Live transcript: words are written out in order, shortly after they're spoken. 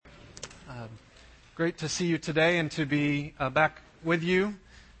Great to see you today and to be back with you.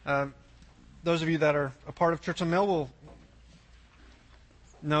 Those of you that are a part of Church on Mill will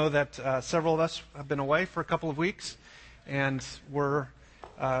know that several of us have been away for a couple of weeks, and we're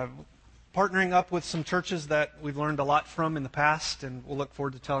partnering up with some churches that we've learned a lot from in the past, and we'll look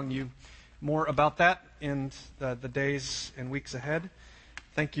forward to telling you more about that in the days and weeks ahead.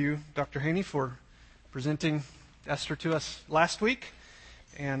 Thank you, Dr. Haney, for presenting Esther to us last week,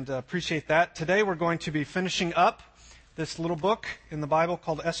 and appreciate that. Today we're going to be finishing up this little book in the Bible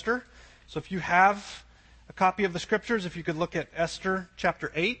called Esther. So if you have a copy of the Scriptures, if you could look at Esther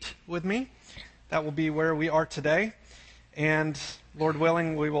chapter 8 with me, that will be where we are today. And Lord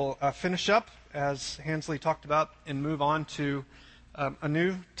willing, we will finish up, as Hansley talked about, and move on to a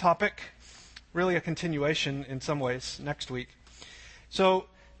new topic, really a continuation in some ways, next week. So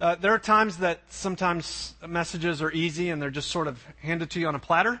there are times that sometimes messages are easy and they're just sort of handed to you on a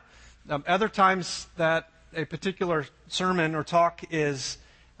platter. Other times that a particular sermon or talk is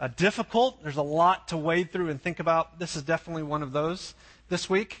difficult. There's a lot to wade through and think about. This is definitely one of those this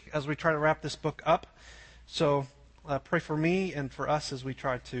week as we try to wrap this book up. So pray for me and for us as we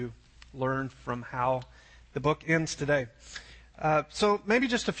try to learn from how the book ends today. So maybe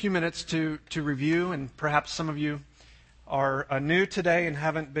just a few minutes to review, and perhaps some of you are new today and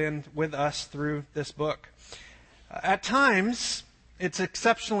haven't been with us through this book. At times, it's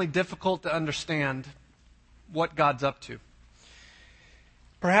exceptionally difficult to understand what God's up to.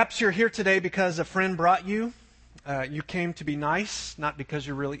 Perhaps you're here today because a friend brought you. You came to be nice, not because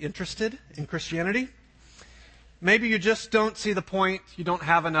you're really interested in Christianity. Maybe you just don't see the point. You don't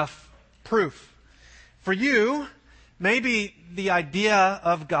have enough proof. For you, maybe the idea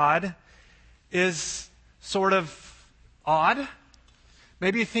of God is sort of odd.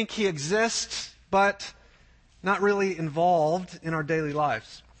 Maybe you think He exists, but not really involved in our daily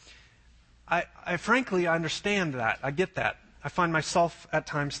lives. I frankly understand that. I get that. I find myself at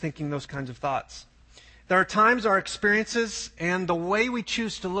times thinking those kinds of thoughts. There are times our experiences and the way we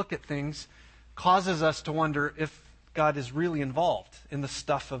choose to look at things causes us to wonder if God is really involved in the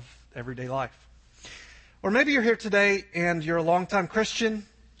stuff of everyday life. Or maybe you're here today and you're a longtime Christian,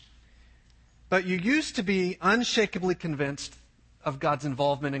 but you used to be unshakably convinced of God's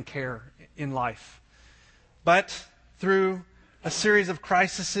involvement and care in life. But through a series of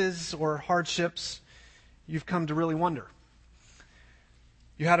crises or hardships, you've come to really wonder.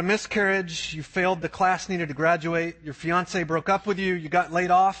 You had a miscarriage, you failed the class needed to graduate, your fiancé broke up with you, you got laid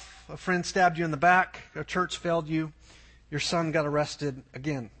off, a friend stabbed you in the back, a church failed you, your son got arrested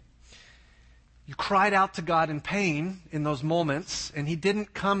again. You cried out to God in pain in those moments, and He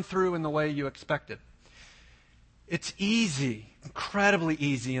didn't come through in the way you expected. It's easy, incredibly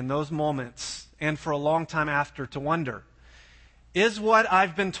easy in those moments, and for a long time after, to wonder, is what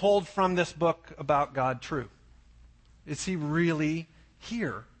I've been told from this book about God true? Is He really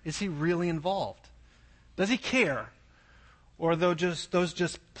here? Is He really involved? Does He care? Or are those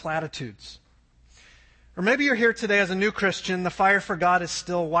just platitudes? Or maybe you're here today as a new Christian. The fire for God is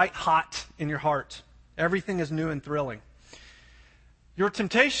still white hot in your heart. Everything is new and thrilling. Your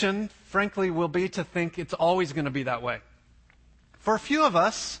temptation, frankly, will be to think it's always going to be that way. For a few of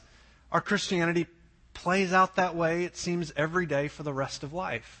us, our Christianity plays out that way, it seems, every day for the rest of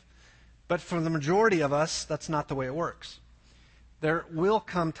life. But for the majority of us, that's not the way it works. There will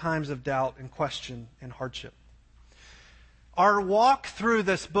come times of doubt and question and hardship. Our walk through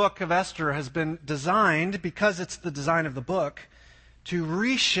this book of Esther has been designed, because it's the design of the book, to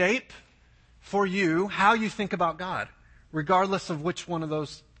reshape for you how you think about God, regardless of which one of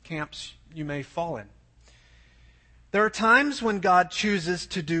those camps you may fall in. There are times when God chooses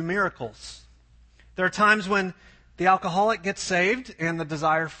to do miracles. There are times when the alcoholic gets saved and the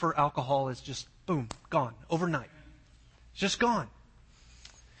desire for alcohol is just, boom, gone, overnight. It's just gone.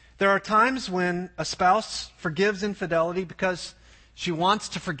 There are times when a spouse forgives infidelity because she wants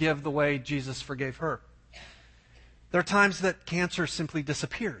to forgive the way Jesus forgave her. There are times that cancer simply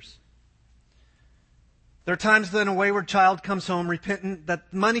disappears. There are times that a wayward child comes home repentant,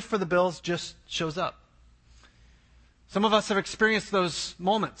 that money for the bills just shows up. Some of us have experienced those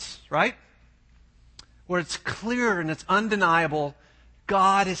moments, right? Where it's clear and it's undeniable,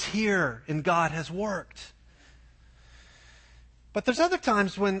 God is here and God has worked. But there's other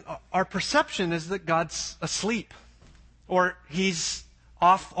times when our perception is that God's asleep, or He's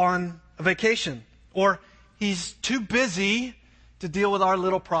off on a vacation, or He's too busy to deal with our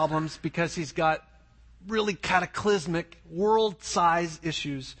little problems because He's got really cataclysmic, world-size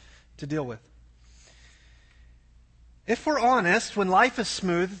issues to deal with. If we're honest, when life is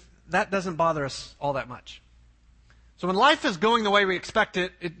smooth, that doesn't bother us all that much. So when life is going the way we expect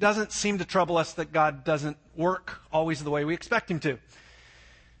it, it doesn't seem to trouble us that God doesn't work always the way we expect Him to.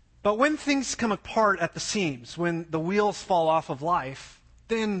 But when things come apart at the seams, when the wheels fall off of life,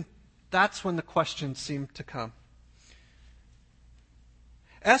 then that's when the questions seem to come.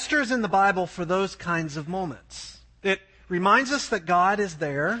 Esther is in the Bible for those kinds of moments. It reminds us that God is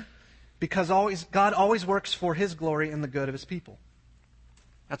there because God always works for His glory and the good of His people.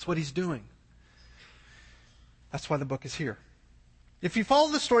 That's what He's doing. That's why the book is here. If you follow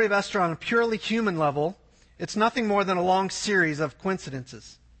the story of Esther on a purely human level, it's nothing more than a long series of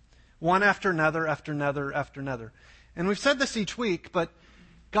coincidences. One after another, after another, after another. And we've said this each week, but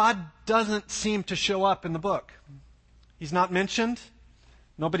God doesn't seem to show up in the book. He's not mentioned.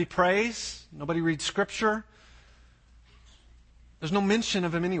 Nobody prays. Nobody reads Scripture. There's no mention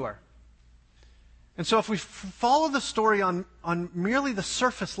of Him anywhere. And so if we follow the story on merely the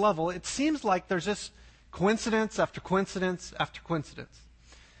surface level, it seems like there's just coincidence after coincidence after coincidence.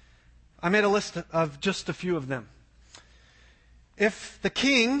 I made a list of just a few of them. If the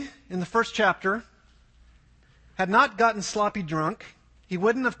king in the first chapter had not gotten sloppy drunk, he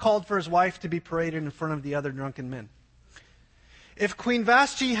wouldn't have called for his wife to be paraded in front of the other drunken men. If Queen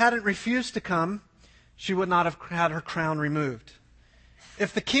Vashti hadn't refused to come, she would not have had her crown removed.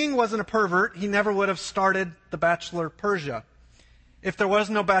 If the king wasn't a pervert, he never would have started the Bachelor Persia. If there was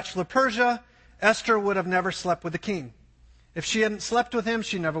no Bachelor Persia, Esther would have never slept with the king. If she hadn't slept with him,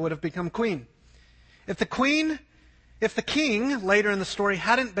 she never would have become queen. If the king, later in the story,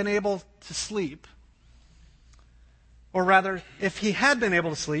 hadn't been able to sleep, or rather, if he had been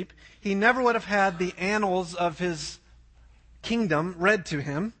able to sleep, he never would have had the annals of his kingdom read to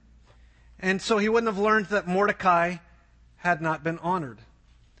him, and so he wouldn't have learned that Mordecai had not been honored.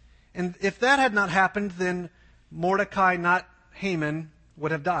 And if that had not happened, then Mordecai, not Haman, would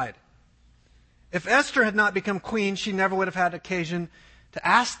have died. If Esther had not become queen, she never would have had occasion to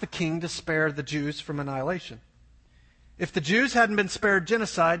ask the king to spare the Jews from annihilation. If the Jews hadn't been spared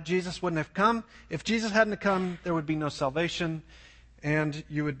genocide, Jesus wouldn't have come. If Jesus hadn't come, there would be no salvation, and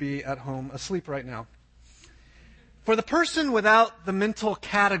you would be at home asleep right now. For the person without the mental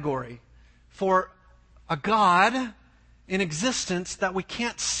category for a God in existence that we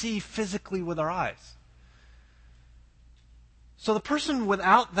can't see physically with our eyes. So the person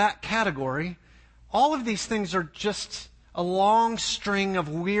without that category, all of these things are just a long string of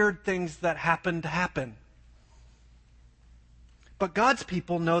weird things that happen to happen. But God's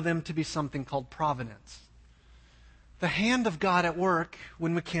people know them to be something called providence. The hand of God at work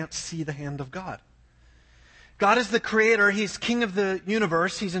when we can't see the hand of God. God is the creator. He's king of the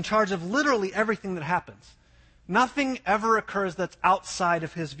universe. He's in charge of literally everything that happens. Nothing ever occurs that's outside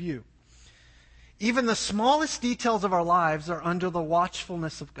of His view. Even the smallest details of our lives are under the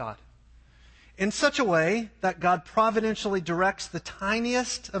watchfulness of God, in such a way that God providentially directs the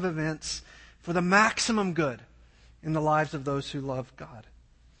tiniest of events for the maximum good in the lives of those who love God.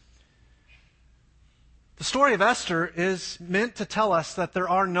 The story of Esther is meant to tell us that there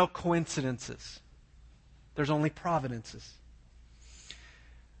are no coincidences. There's only providences.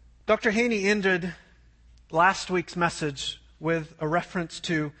 Dr. Haney ended last week's message with a reference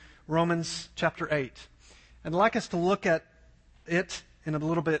to Romans chapter 8. I'd like us to look at it in a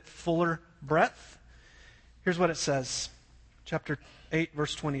little bit fuller breadth. Here's what it says. Chapter 8,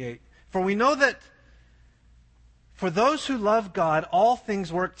 verse 28. For we know that for those who love God, all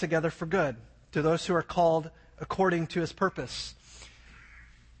things work together for good, to those who are called according to His purpose.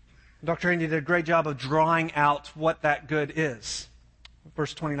 Dr. Haney did a great job of drawing out what that good is.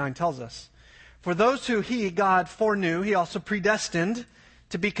 Verse 29 tells us. For those who He, God, foreknew, He also predestined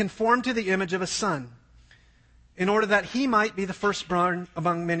to be conformed to the image of His Son, in order that He might be the firstborn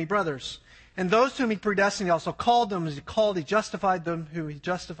among many brothers. And those whom He predestined, He also called them. As He called, He justified them. Who He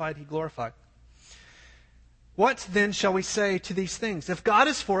justified, He glorified. What then shall we say to these things? If God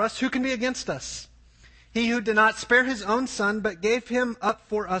is for us, who can be against us? He who did not spare His own Son, but gave Him up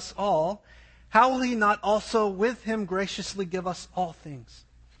for us all, how will He not also with Him graciously give us all things?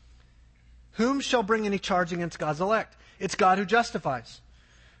 Whom shall bring any charge against God's elect? It's God who justifies.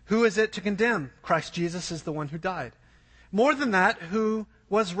 Who is it to condemn? Christ Jesus is the one who died. More than that, who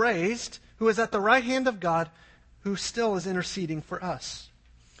was raised, who is at the right hand of God, who still is interceding for us.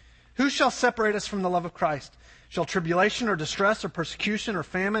 Who shall separate us from the love of Christ? Shall tribulation or distress or persecution or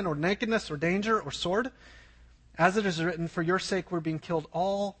famine or nakedness or danger or sword? As it is written, for your sake we're being killed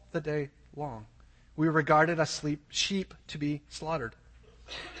all the day long. We are regarded as sheep to be slaughtered.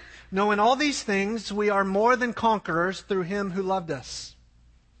 No, in all these things we are more than conquerors through Him who loved us.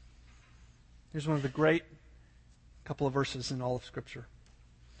 Here's one of the great couple of verses in all of Scripture.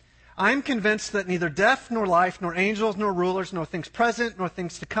 I am convinced that neither death, nor life, nor angels, nor rulers, nor things present, nor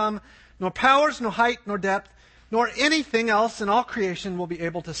things to come, nor powers, nor height, nor depth, nor anything else in all creation will be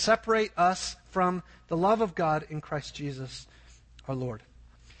able to separate us from the love of God in Christ Jesus our Lord.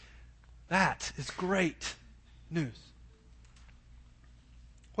 That is great news.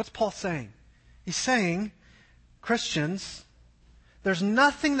 What's Paul saying? He's saying, Christians, there's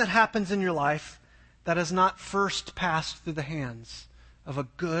nothing that happens in your life that has not first passed through the hands of a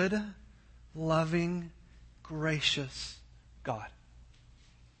good, loving, gracious God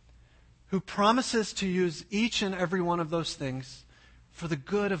who promises to use each and every one of those things for the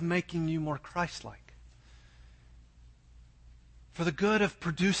good of making you more Christ-like, for the good of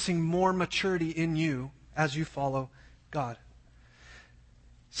producing more maturity in you as you follow God.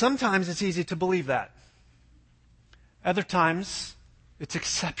 Sometimes it's easy to believe that. Other times, it's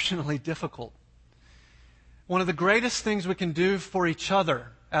exceptionally difficult. One of the greatest things we can do for each other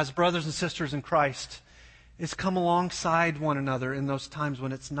as brothers and sisters in Christ is come alongside one another in those times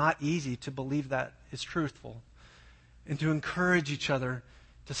when it's not easy to believe that is truthful, and to encourage each other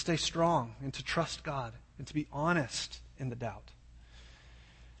to stay strong and to trust God and to be honest in the doubt.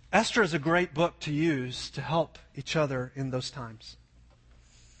 Esther is a great book to use to help each other in those times.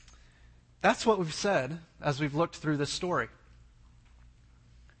 That's what we've said as we've looked through this story.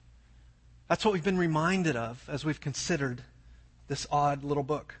 That's what we've been reminded of as we've considered this odd little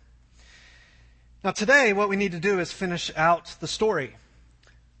book. Now today, what we need to do is finish out the story.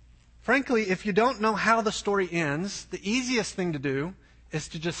 Frankly, if you don't know how the story ends, the easiest thing to do is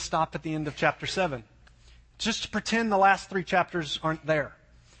to just stop at the end of chapter 7. Just to pretend the last 3 chapters aren't there.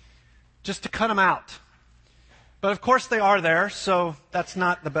 Just to cut them out. But of course they are there, so that's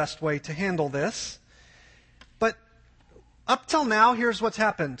not the best way to handle this. But up till now, here's what's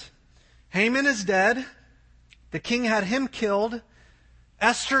happened. Haman is dead. The king had him killed.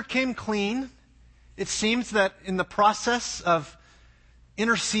 Esther came clean. It seems that in the process of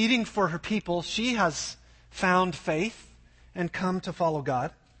interceding for her people, she has found faith and come to follow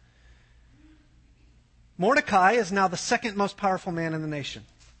God. Mordecai is now the second most powerful man in the nation.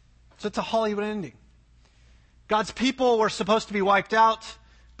 So it's a Hollywood ending. God's people were supposed to be wiped out,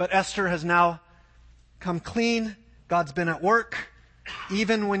 but Esther has now come clean. God's been at work,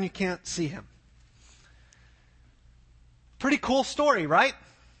 even when you can't see him. Pretty cool story, right?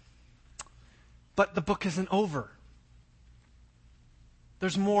 But the book isn't over.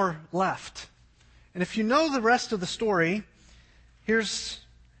 There's more left. And if you know the rest of the story, here's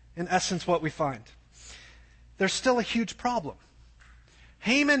in essence what we find. There's still a huge problem.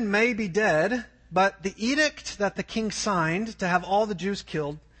 Haman may be dead, but the edict that the king signed to have all the Jews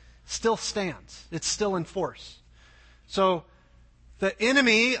killed still stands. It's still in force. So the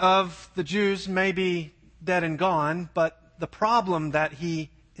enemy of the Jews may be dead and gone, but the problem that he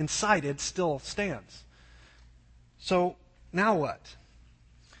incited still stands. So now what?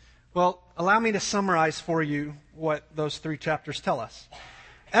 Well, allow me to summarize for you what those 3 chapters tell us.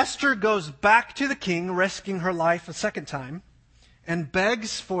 Esther goes back to the king, risking her life a second time, and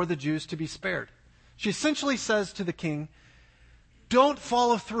begs for the Jews to be spared. She essentially says to the king, don't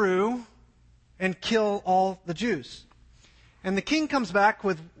follow through and kill all the Jews. And the king comes back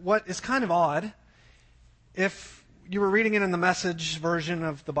with what is kind of odd. If you were reading it in the Message version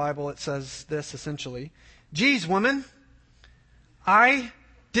of the Bible, it says this essentially. Geez, woman, I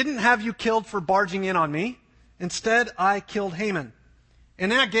didn't have you killed for barging in on me. Instead, I killed Haman.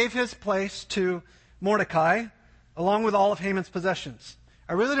 And then I gave his place to Mordecai, along with all of Haman's possessions.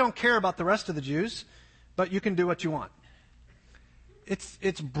 I really don't care about the rest of the Jews, but you can do what you want.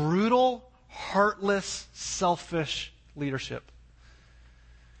 It's brutal, heartless, selfish leadership.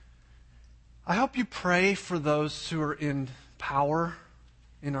 I hope you pray for those who are in power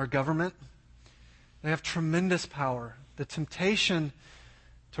in our government. They have tremendous power. The temptation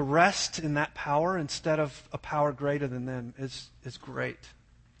to rest in that power instead of a power greater than them is great.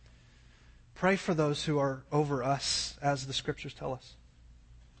 Pray for those who are over us, as the Scriptures tell us.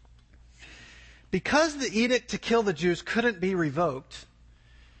 Because the edict to kill the Jews couldn't be revoked,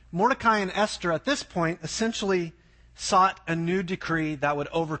 Mordecai and Esther at this point essentially sought a new decree that would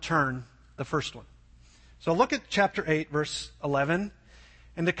overturn the first one. So look at chapter 8, verse 11.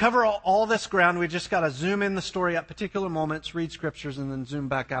 And to cover all this ground, we've just got to zoom in the story at particular moments, read scriptures, and then zoom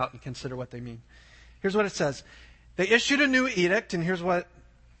back out and consider what they mean. Here's what it says. They issued a new edict, and here's what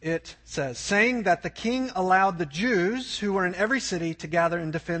it says, saying that the king allowed the Jews who were in every city to gather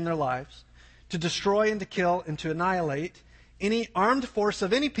and defend their lives, to destroy and to kill and to annihilate any armed force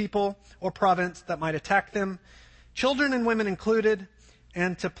of any people or province that might attack them, children and women included,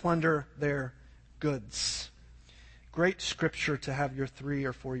 and to plunder their goods. great scripture to have your 3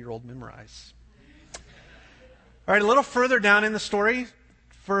 or 4-year-old memorize. All right, a little further down in the story,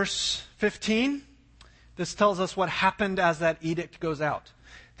 verse 15, this tells us what happened as that edict goes out.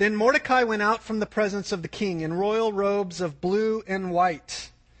 Then Mordecai went out from the presence of the king in royal robes of blue and white,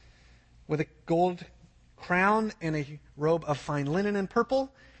 with a gold crown and a robe of fine linen and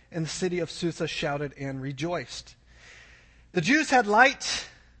purple, and the city of Susa shouted and rejoiced. The Jews had light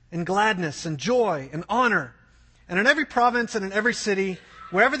and gladness and joy and honor, and in every province and in every city,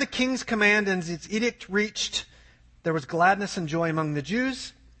 wherever the king's command and its edict reached, there was gladness and joy among the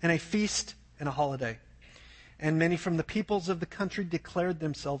Jews, and a feast and a holiday. And many from the peoples of the country declared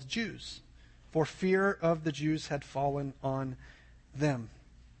themselves Jews, for fear of the Jews had fallen on them.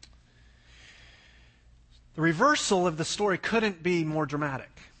 The reversal of the story couldn't be more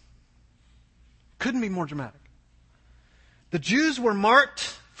dramatic. Couldn't be more dramatic. The Jews were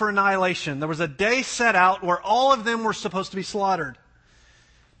marked for annihilation. There was a day set out where all of them were supposed to be slaughtered.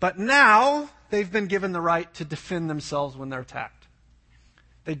 But now they've been given the right to defend themselves when they're attacked.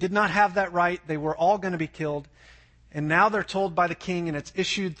 They did not have that right. They were all going to be killed. And now they're told by the king, and it's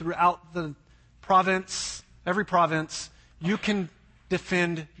issued throughout the province, every province, you can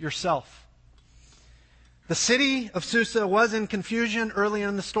defend yourself. The city of Susa was in confusion early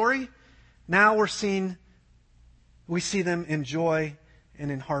in the story. Now we see them in joy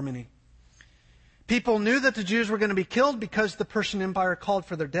and in harmony. People knew that the Jews were going to be killed because the Persian Empire called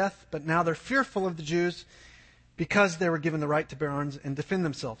for their death, but now they're fearful of the Jews because they were given the right to bear arms and defend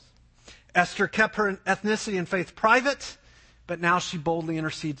themselves. Esther kept her ethnicity and faith private, but now she boldly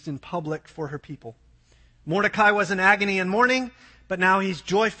intercedes in public for her people. Mordecai was in agony and mourning, but now he's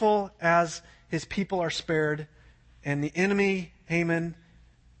joyful as his people are spared, and the enemy, Haman,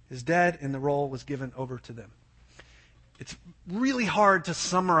 is dead, and the role was given over to them. It's really hard to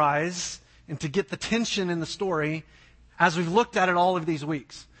summarize and to get the tension in the story as we've looked at it all of these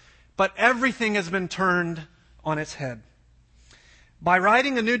weeks. But everything has been turned on its head. By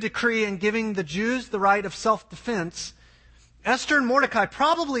writing a new decree and giving the Jews the right of self-defense, Esther and Mordecai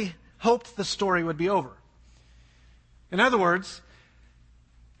probably hoped the story would be over. In other words,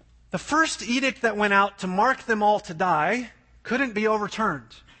 the first edict that went out to mark them all to die couldn't be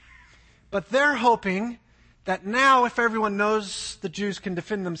overturned. But they're hoping that now, if everyone knows the Jews can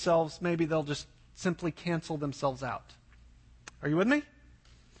defend themselves, maybe they'll just simply cancel themselves out. Are you with me?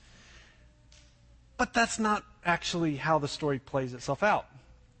 But that's not actually how the story plays itself out.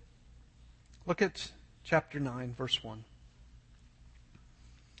 Look at chapter 9, verse 1.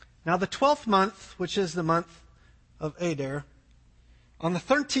 Now the 12th month, which is the month of Adar, on the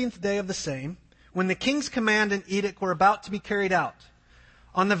 13th day of the same, when the king's command and edict were about to be carried out,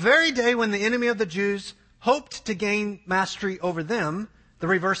 on the very day when the enemy of the Jews hoped to gain mastery over them, the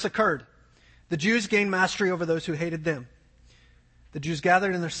reverse occurred. The Jews gained mastery over those who hated them. The Jews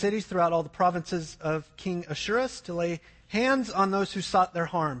gathered in their cities throughout all the provinces of King Ahasuerus to lay hands on those who sought their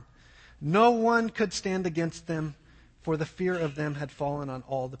harm. No one could stand against them, for the fear of them had fallen on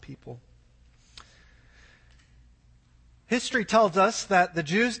all the people. History tells us that the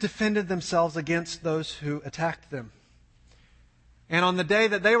Jews defended themselves against those who attacked them. And on the day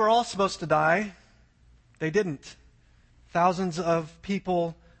that they were all supposed to die, they didn't. Thousands of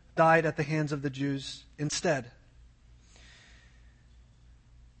people died at the hands of the Jews instead.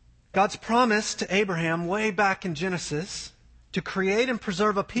 God's promise to Abraham way back in Genesis to create and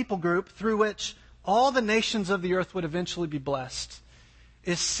preserve a people group through which all the nations of the earth would eventually be blessed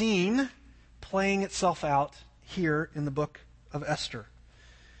is seen playing itself out here in the book of Esther.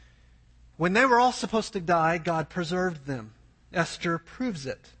 When they were all supposed to die, God preserved them. Esther proves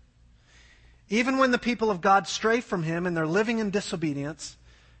it. Even when the people of God stray from Him and they're living in disobedience,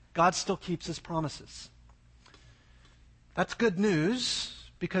 God still keeps His promises. That's good news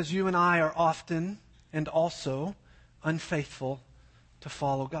because you and I are often and also unfaithful to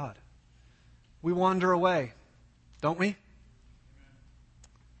follow God. We wander away, don't we?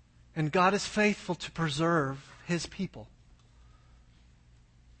 And God is faithful to preserve His people.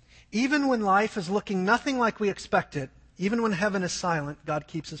 Even when life is looking nothing like we expect it, even when heaven is silent, God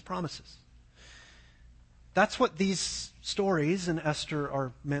keeps His promises. That's what these stories in Esther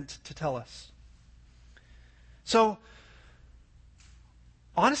are meant to tell us. So,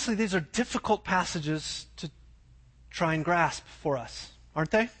 honestly, these are difficult passages to try and grasp for us,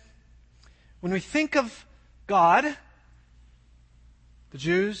 aren't they? When we think of God, the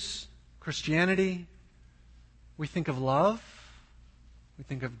Jews, Christianity, we think of love, we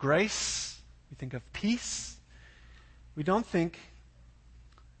think of grace, we think of peace. We don't think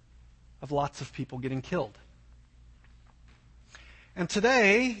of lots of people getting killed. And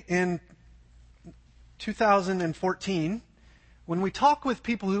today, in 2014, when we talk with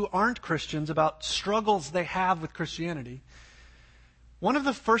people who aren't Christians about struggles they have with Christianity, one of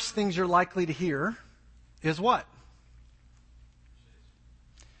the first things you're likely to hear is what?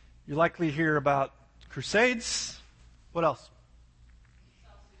 You're likely to hear about crusades. What else?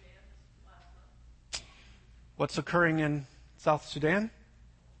 What's occurring in South Sudan?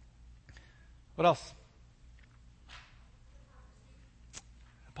 What else?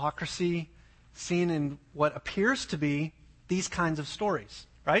 Hypocrisy seen in what appears to be these kinds of stories,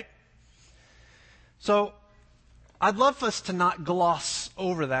 right? So I'd love us to not gloss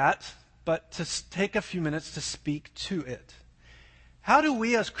over that, but to take a few minutes to speak to it. How do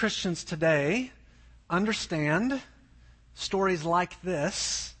we as Christians today understand stories like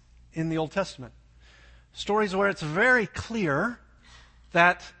this in the Old Testament? Stories where it's very clear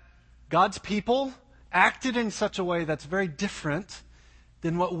that God's people acted in such a way that's very different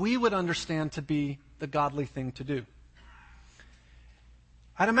than what we would understand to be the godly thing to do.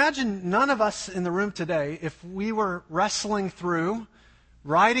 I'd imagine none of us in the room today, if we were wrestling through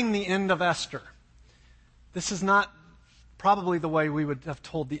writing the end of Esther, this is not probably the way we would have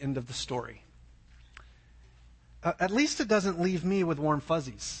told the end of the story. At least it doesn't leave me with warm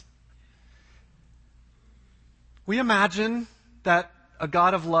fuzzies. We imagine that a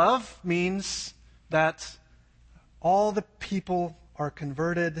God of love means that all the people are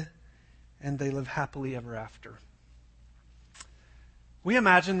converted and they live happily ever after. We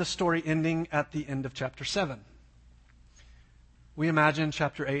imagine the story ending at the end of chapter 7. We imagine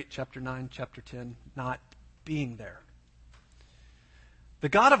chapter 8, chapter 9, chapter 10 not being there. The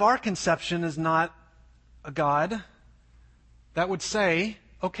God of our conception is not a God that would say,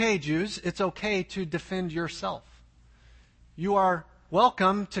 okay, Jews, it's okay to defend yourself. You are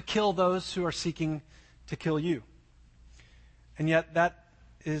welcome to kill those who are seeking to kill you. And yet that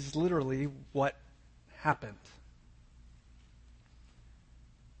is literally what happened.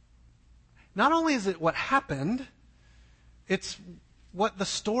 Not only is it what happened, it's what the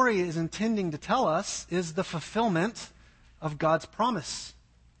story is intending to tell us is the fulfillment of God's promise.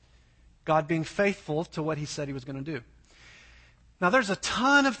 God being faithful to what he said he was going to do. Now there's a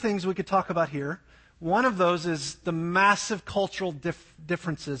ton of things we could talk about here. One of those is the massive cultural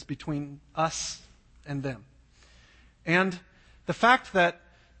differences between us and them. And the fact that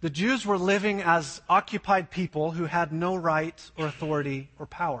the Jews were living as occupied people who had no right or authority or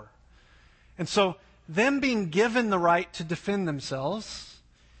power. And so them being given the right to defend themselves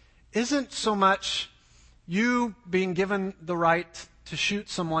isn't so much you being given the right to shoot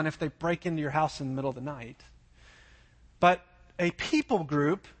someone if they break into your house in the middle of the night, but a people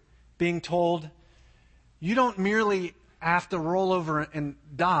group being told, you don't merely have to roll over and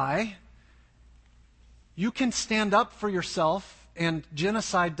die. You can stand up for yourself, and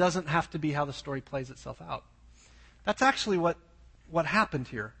genocide doesn't have to be how the story plays itself out. That's actually what happened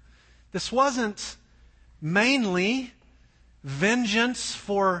here. This wasn't mainly vengeance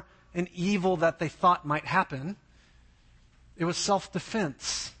for an evil that they thought might happen. It was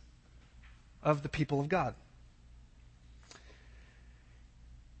self-defense of the people of God.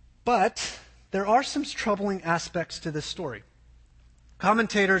 But there are some troubling aspects to this story.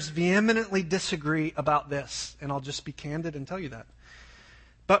 Commentators vehemently disagree about this, and I'll just be candid and tell you that.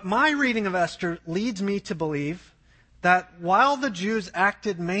 But my reading of Esther leads me to believe that while the Jews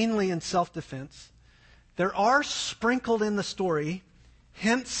acted mainly in self-defense, there are sprinkled in the story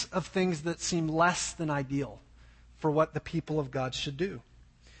hints of things that seem less than ideal for what the people of God should do.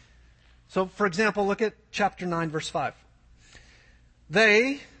 So, for example, look at chapter 9, verse 5.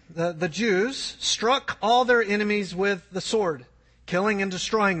 They, the Jews, struck all their enemies with the sword, killing and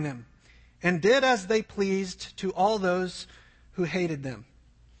destroying them, and did as they pleased to all those who hated them.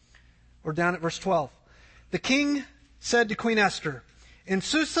 Or down at verse 12. The king said to Queen Esther, in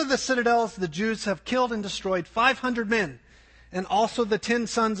Susa the citadels the Jews have killed and destroyed 500 men, and also the 10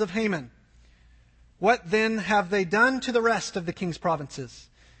 sons of Haman. What then have they done to the rest of the king's provinces?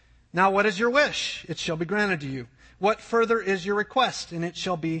 Now what is your wish? It shall be granted to you. What further is your request? And it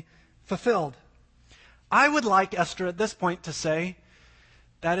shall be fulfilled. I would like Esther at this point to say,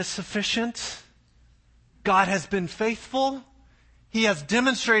 that is sufficient. God has been faithful. He has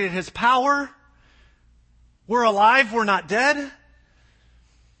demonstrated his power. We're alive, we're not dead.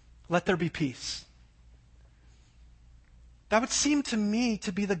 Let there be peace. That would seem to me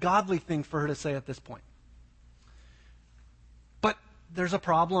to be the godly thing for her to say at this point. But there's a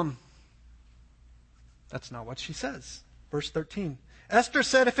problem. That's not what she says. Verse 13. Esther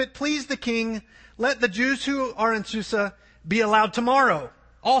said, if it please the king, let the Jews who are in Susa be allowed tomorrow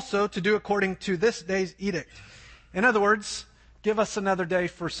also to do according to this day's edict. In other words, give us another day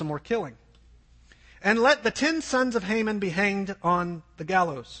for some more killing. and let the 10 sons of Haman be hanged on the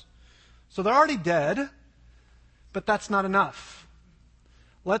gallows. So they're already dead, but that's not enough.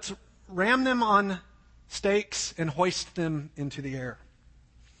 Let's ram them on stakes and hoist them into the air.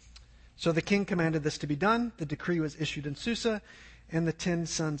 So the king commanded this to be done. The decree was issued in Susa, and the 10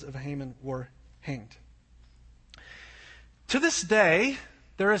 sons of Haman were hanged. To this day,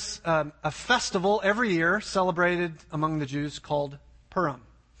 there is a festival every year celebrated among the Jews called Purim.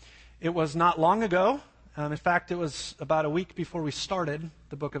 It was not long ago. In fact, it was about a week before we started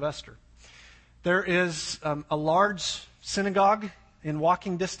the book of Esther. There is a large synagogue in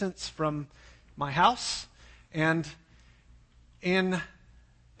walking distance from my house, and in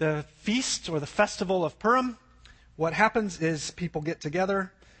the feast or the festival of Purim, what happens is people get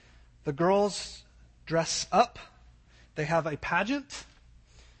together, the girls dress up, they have a pageant.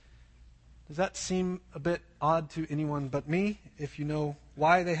 Does that seem a bit odd to anyone but me? If you know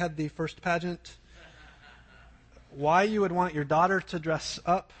why they had the first pageant, why you would want your daughter to dress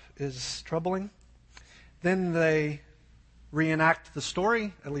up is troubling. Then they reenact the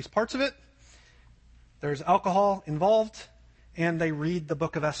story, at least parts of it. There's alcohol involved, and they read the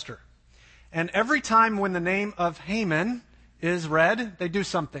book of Esther. And every time when the name of Haman is read, they do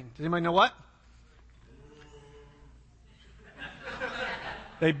something. Does anybody know what?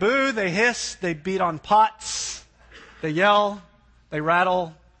 They boo, they hiss, they beat on pots, they yell, they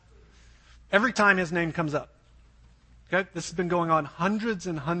rattle. Every time his name comes up. Okay? This has been going on hundreds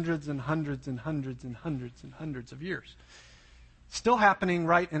and hundreds and hundreds and hundreds and hundreds and hundreds of years. Still happening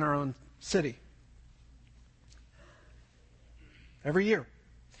right in our own city. Every year.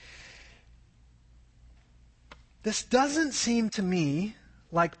 This doesn't seem to me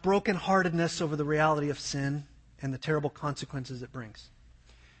like brokenheartedness over the reality of sin and the terrible consequences it brings.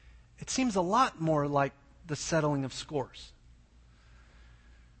 It seems a lot more like the settling of scores.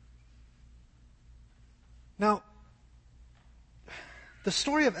 Now, the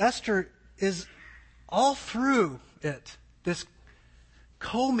story of Esther is all through it, this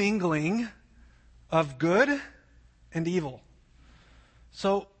commingling of good and evil.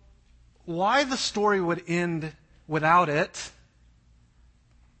 So, why the story would end without it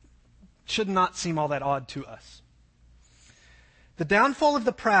should not seem all that odd to us. The downfall of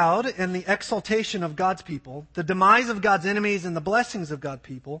the proud and the exaltation of God's people, the demise of God's enemies and the blessings of God's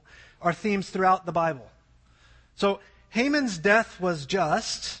people are themes throughout the Bible. So, Haman's death was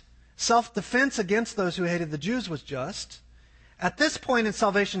just. Self-defense against those who hated the Jews was just. At this point in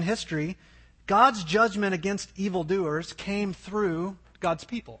salvation history, God's judgment against evildoers came through God's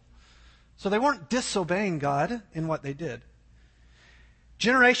people. So they weren't disobeying God in what they did.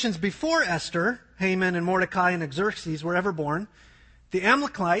 Generations before Esther, Haman and Mordecai and Xerxes were ever born, the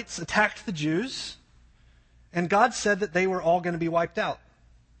Amalekites attacked the Jews, and God said that they were all going to be wiped out.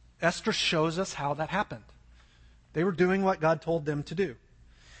 Esther shows us how that happened. They were doing what God told them to do.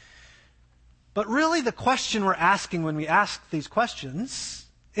 But really the question we're asking when we ask these questions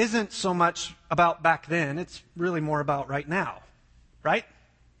isn't so much about back then, it's really more about right now. Right?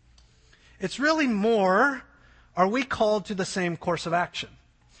 It's really more, are we called to the same course of action?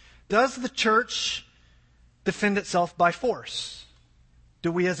 Does the church defend itself by force?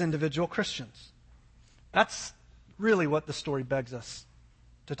 Do we as individual Christians? That's really what the story begs us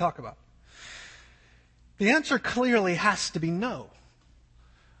to talk about. The answer clearly has to be no.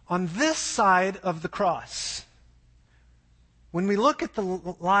 On this side of the cross, when we look at the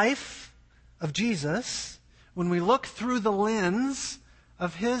life of Jesus, when we look through the lens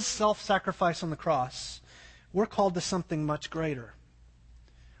of his self-sacrifice on the cross, we're called to something much greater.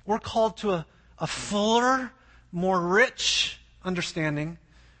 We're called to a fuller, more rich understanding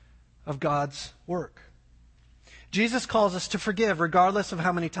of God's work. Jesus calls us to forgive regardless of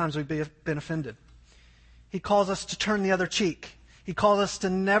how many times we've been offended. He calls us to turn the other cheek. He calls us to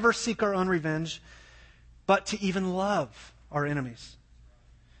never seek our own revenge, but to even love our enemies.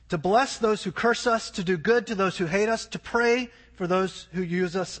 To bless those who curse us, to do good to those who hate us, to pray for those who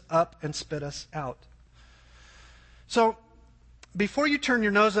use us up and spit us out. So, before you turn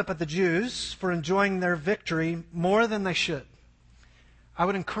your nose up at the Jews for enjoying their victory more than they should, I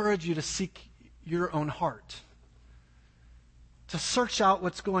would encourage you to seek your own heart. To search out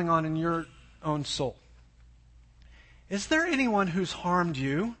what's going on in your own soul. Is there anyone who's harmed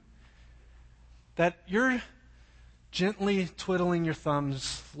you that you're gently twiddling your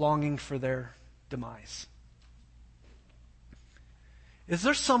thumbs, longing for their demise? Is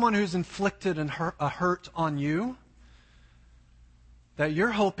there someone who's inflicted a hurt on you that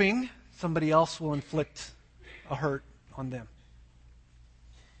you're hoping somebody else will inflict a hurt on them?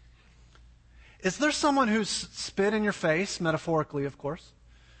 Is there someone who's spit in your face, metaphorically, of course,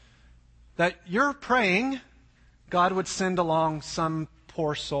 that you're praying God would send along some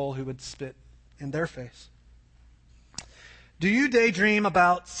poor soul who would spit in their face? Do you daydream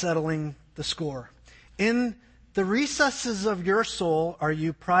about settling the score? In the recesses of your soul, are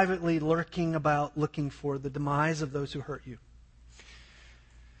you privately lurking about looking for the demise of those who hurt you?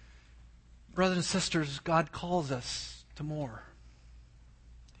 Brothers and sisters, God calls us to more.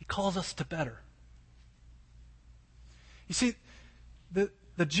 He calls us to better. You see,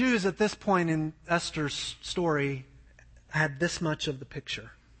 the Jews at this point in Esther's story had this much of the picture.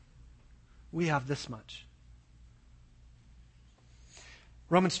 We have this much.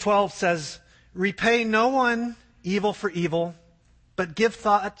 Romans 12 says, repay no one evil for evil, but give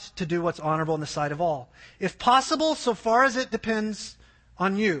thought to do what's honorable in the sight of all. If possible, so far as it depends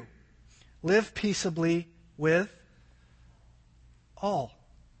on you, live peaceably with all.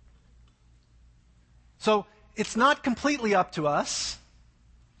 So it's not completely up to us.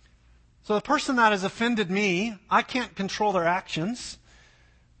 So the person that has offended me, I can't control their actions,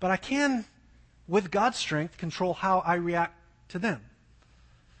 but I can, with God's strength, control how I react to them.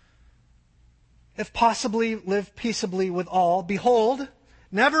 If possibly, live peaceably with all. Behold,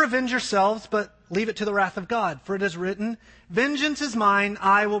 never avenge yourselves, but leave it to the wrath of God. For it is written, vengeance is mine,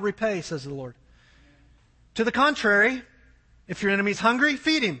 I will repay, says the Lord. To the contrary, if your enemy is hungry,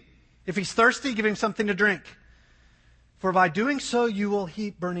 feed him. If he's thirsty, give him something to drink. For by doing so, you will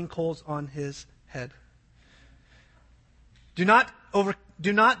heap burning coals on his head. Do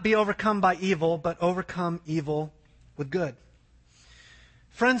not be overcome by evil, but overcome evil with good.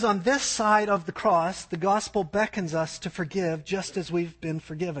 Friends, on this side of the cross, the gospel beckons us to forgive just as we've been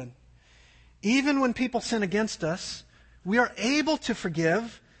forgiven. Even when people sin against us, we are able to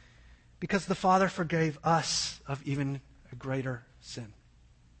forgive because the Father forgave us of even a greater sin.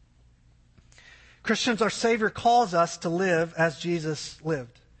 Christians, our Savior calls us to live as Jesus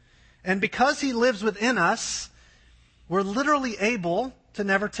lived. And because He lives within us, we're literally able to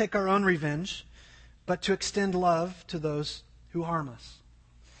never take our own revenge, but to extend love to those who harm us.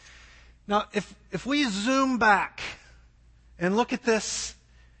 Now, if we zoom back and look at this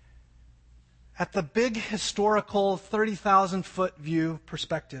at the big historical 30,000-foot view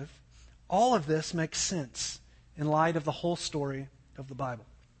perspective, all of this makes sense in light of the whole story of the Bible.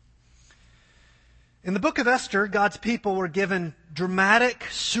 In the book of Esther, God's people were given dramatic,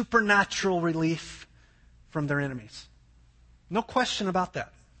 supernatural relief from their enemies. No question about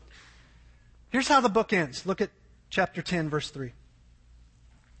that. Here's how the book ends. Look at chapter 10, verse 3.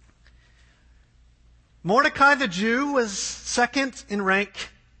 Mordecai the Jew was second in rank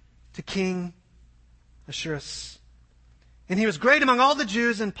to King Ahasuerus. And he was great among all the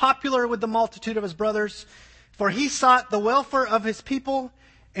Jews and popular with the multitude of his brothers, for he sought the welfare of his people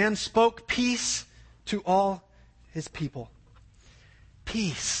and spoke peace to all his people.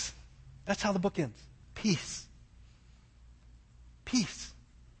 Peace. That's how the book ends. Peace. Peace.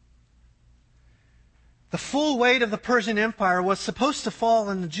 The full weight of the Persian Empire was supposed to fall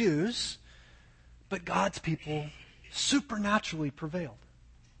on the Jews, but God's people supernaturally prevailed.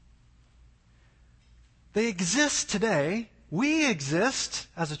 They exist today. We exist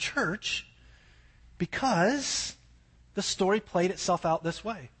as a church because the story played itself out this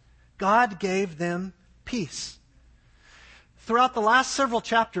way. God gave them peace. Throughout the last several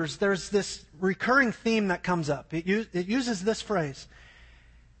chapters, there's this recurring theme that comes up. It uses this phrase,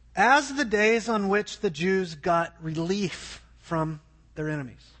 as the days on which the Jews got relief from their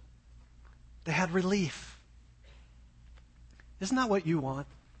enemies. They had relief. Isn't that what you want?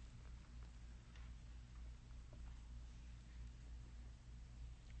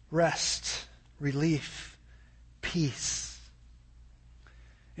 Rest, relief, peace.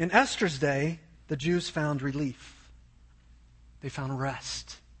 In Esther's day, the Jews found relief. They found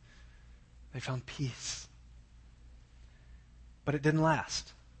rest. They found peace. But it didn't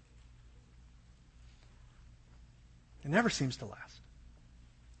last. It never seems to last.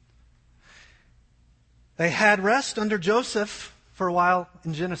 They had rest under Joseph for a while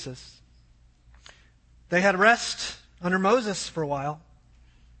in Genesis. They had rest under Moses for a while.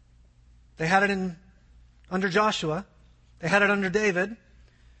 They had it under Joshua. They had it under David.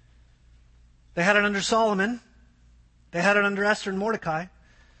 They had it under Solomon. They had it under Esther and Mordecai.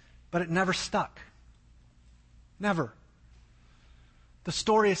 But it never stuck. Never. The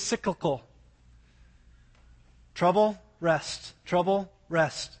story is cyclical. Trouble, rest. Trouble,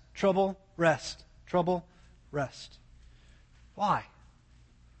 rest. Trouble, rest. Trouble, rest. Why?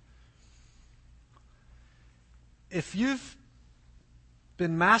 If you've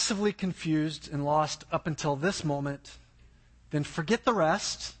been massively confused and lost up until this moment, then forget the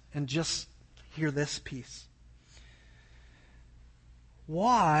rest and just hear this piece.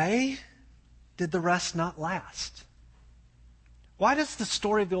 Why did the rest not last? Why does the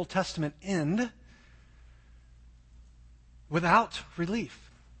story of the Old Testament end without relief?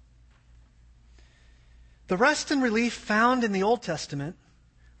 The rest and relief found in the Old Testament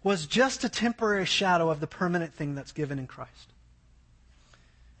was just a temporary shadow of the permanent thing that's given in Christ.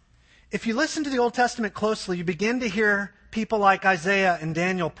 If you listen to the Old Testament closely, you begin to hear people like Isaiah and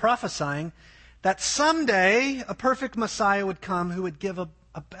Daniel prophesying that someday a perfect Messiah would come who would give a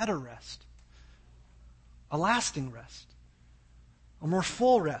better rest, a lasting rest, a more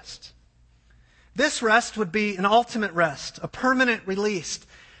full rest. This rest would be an ultimate rest, a permanent release,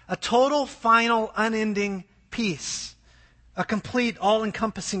 a total, final, unending peace, a complete,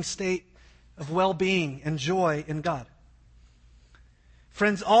 all-encompassing state of well-being and joy in God.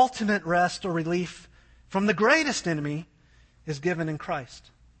 Friends, ultimate rest or relief from the greatest enemy is given in Christ.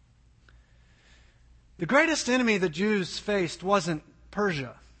 The greatest enemy the Jews faced wasn't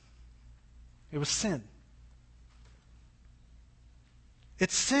Persia. It was sin.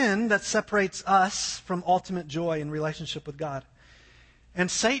 It's sin that separates us from ultimate joy in relationship with God.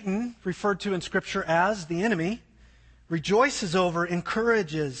 And Satan, referred to in Scripture as the enemy, rejoices over,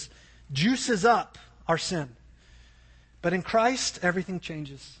 encourages, juices up our sin. But in Christ, everything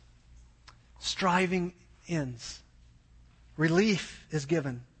changes. Striving ends. Relief is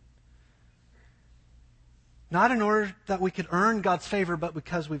given. Not in order that we could earn God's favor, but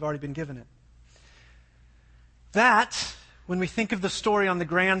because we've already been given it. That, when we think of the story on the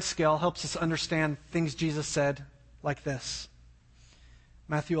grand scale, helps us understand things Jesus said like this.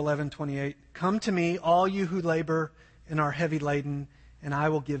 Matthew 11:28. Come to me, all you who labor and are heavy laden, and I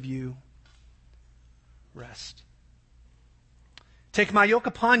will give you rest. Take my yoke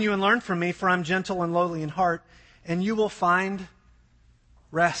upon you and learn from me, for I'm gentle and lowly in heart, and you will find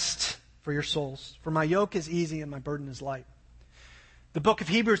rest for your souls. For my yoke is easy and my burden is light. The book of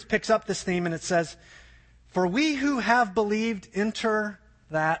Hebrews picks up this theme and it says, for we who have believed enter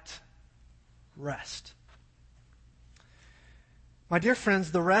that rest. My dear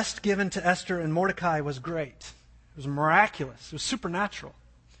friends, the rest given to Esther and Mordecai was great. It was miraculous. It was supernatural.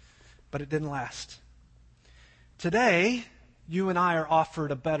 But it didn't last. Today, you and I are offered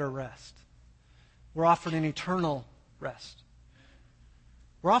a better rest. We're offered an eternal rest.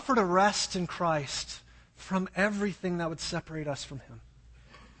 We're offered a rest in Christ from everything that would separate us from Him.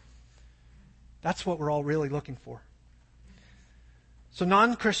 That's what we're all really looking for. So,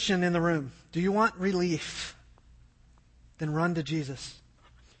 non-Christian in the room, do you want relief? Then run to Jesus.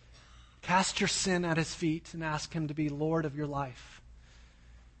 Cast your sin at His feet and ask Him to be Lord of your life.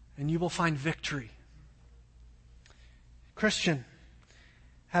 And you will find victory. Christian,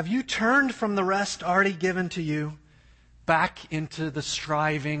 have you turned from the rest already given to you back into the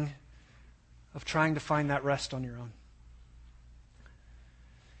striving of trying to find that rest on your own?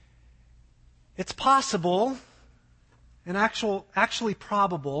 It's possible and actually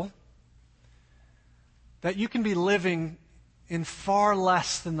probable that you can be living in far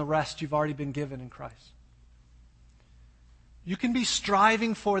less than the rest you've already been given in Christ. You can be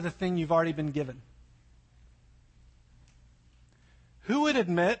striving for the thing you've already been given. Who would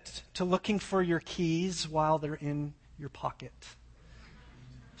admit to looking for your keys while they're in your pocket?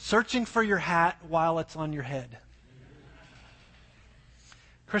 Searching for your hat while it's on your head?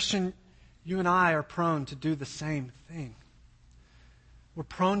 Christian, you and I are prone to do the same thing. We're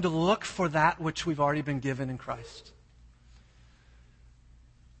prone to look for that which we've already been given in Christ.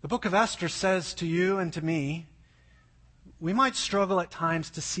 The book of Esther says to you and to me, we might struggle at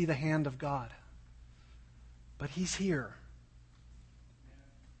times to see the hand of God, but He's here.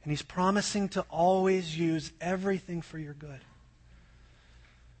 And He's promising to always use everything for your good.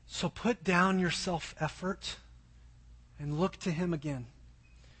 So put down your self-effort and look to Him again.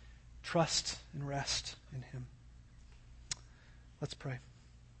 Trust and rest in Him. Let's pray.